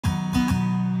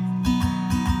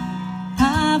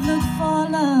look for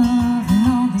love in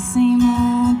all the same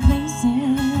old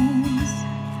places.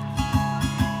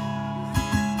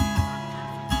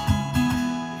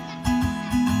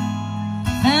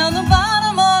 Found the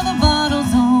bottom of the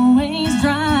bottle's always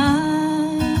dry.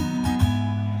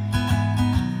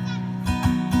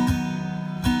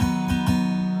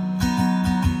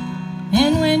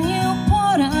 And when you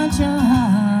poured out your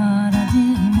heart, I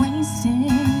didn't waste it.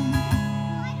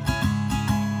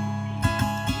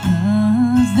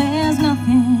 'Cause there's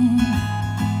nothing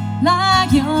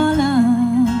like your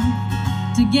love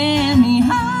to get me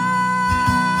high.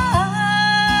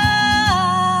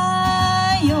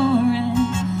 You're as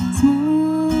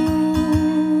smooth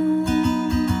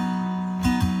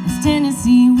as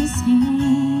Tennessee whiskey.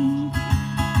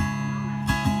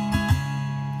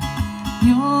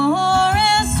 You're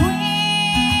as sweet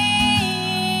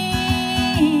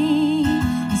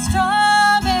as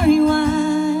strawberry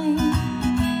wine.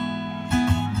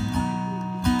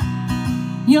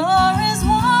 You're as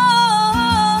warm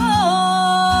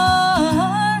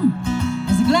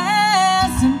as a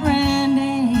glass of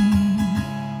brandy.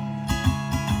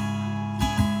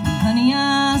 And honey, I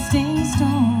stay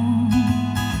stoned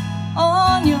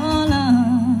on your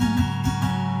love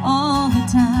all the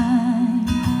time.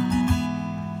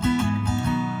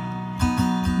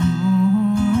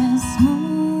 You're as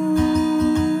smooth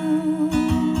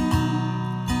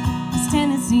as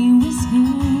Tennessee whiskey.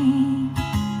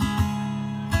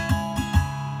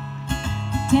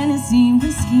 Tennessee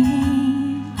whiskey.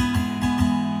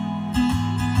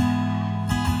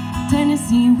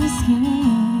 Tennessee whiskey.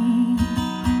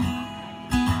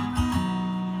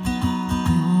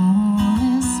 You're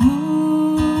as smooth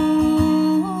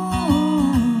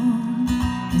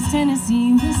as Tennessee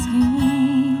whiskey.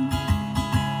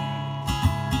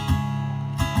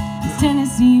 It's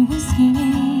Tennessee whiskey.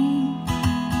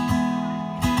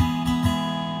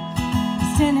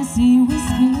 It's Tennessee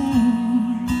whiskey.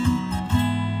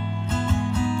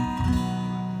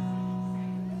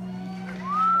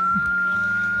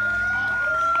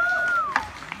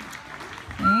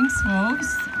 Thanks, folks.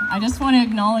 I just want to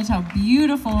acknowledge how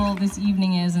beautiful this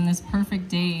evening is and this perfect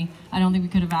day. I don't think we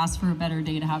could have asked for a better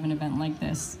day to have an event like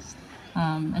this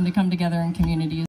and to come together in community.